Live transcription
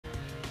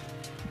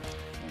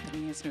I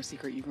mean, it's no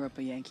secret you grew up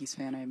a Yankees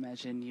fan. I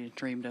imagine you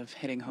dreamed of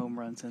hitting home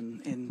runs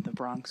in the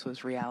Bronx.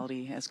 Was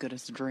reality as good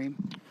as the dream?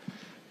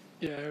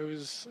 Yeah, it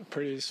was a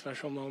pretty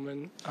special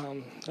moment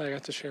that I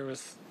got to share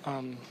with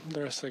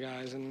the rest of the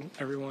guys and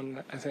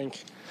everyone. I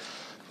think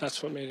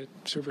that's what made it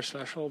super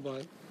special,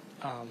 but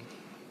I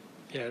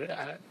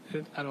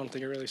don't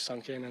think it really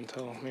sunk in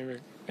until maybe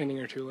an inning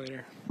or two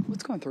later.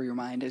 What's going through your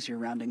mind as you're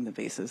rounding the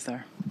bases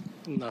there?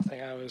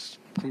 Nothing. I was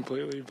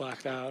completely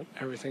blacked out,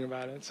 everything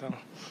about it, so...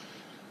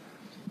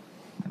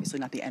 Obviously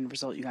not the end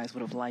result you guys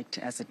would have liked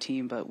as a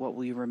team, but what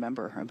will you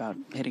remember about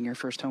hitting your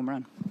first home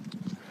run?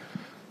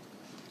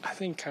 I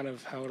think kind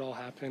of how it all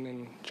happened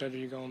and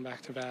Judgy going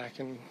back to back,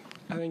 and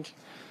I think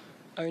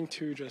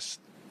too just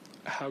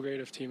how great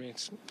of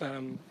teammates that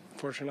I'm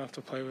fortunate enough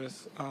to play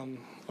with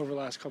over the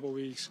last couple of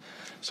weeks.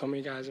 So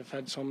many guys have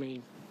had so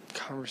many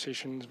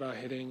conversations about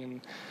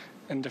hitting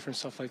and different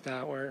stuff like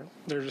that, where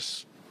they're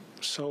just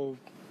so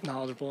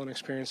knowledgeable and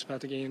experienced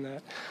about the game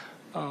that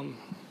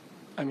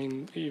I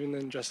mean, even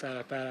then just that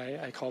at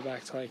bat, I call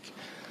back to like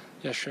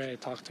yesterday I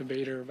talked to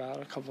Bader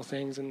about a couple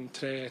things, and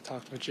today I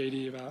talked with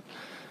JD about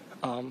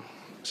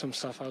some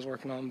stuff I was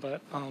working on,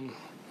 but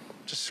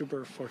just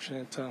super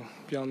fortunate to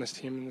be on this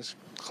team in this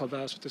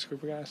clubhouse with this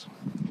group of guys.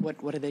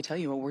 What did they tell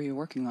you? What were you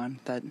working on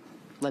that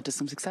led to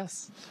some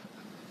success?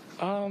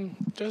 I'm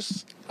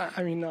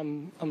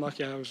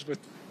lucky I was with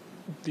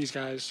these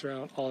guys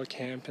throughout all the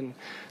camp, and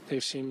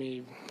they've seen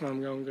me when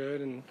I'm going good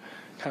and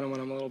kind of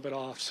when I'm a little bit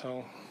off,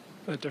 so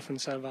a different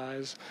set of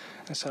eyes,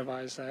 a set of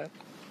eyes that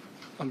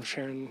I'm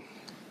sharing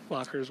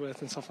lockers with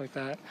and stuff like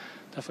that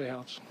definitely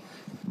helps.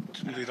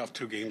 You lead off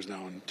 2 games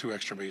now and 2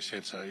 extra base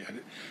hits.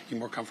 You're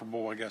more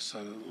comfortable, I guess,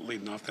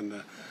 leading off than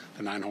the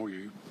 9-hole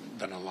you've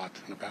done a lot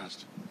in the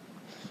past.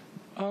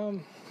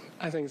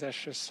 I think that's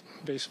just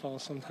baseball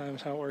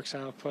sometimes, how it works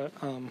out. But,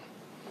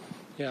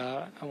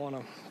 I want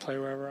to play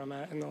wherever I'm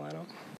at in the lineup.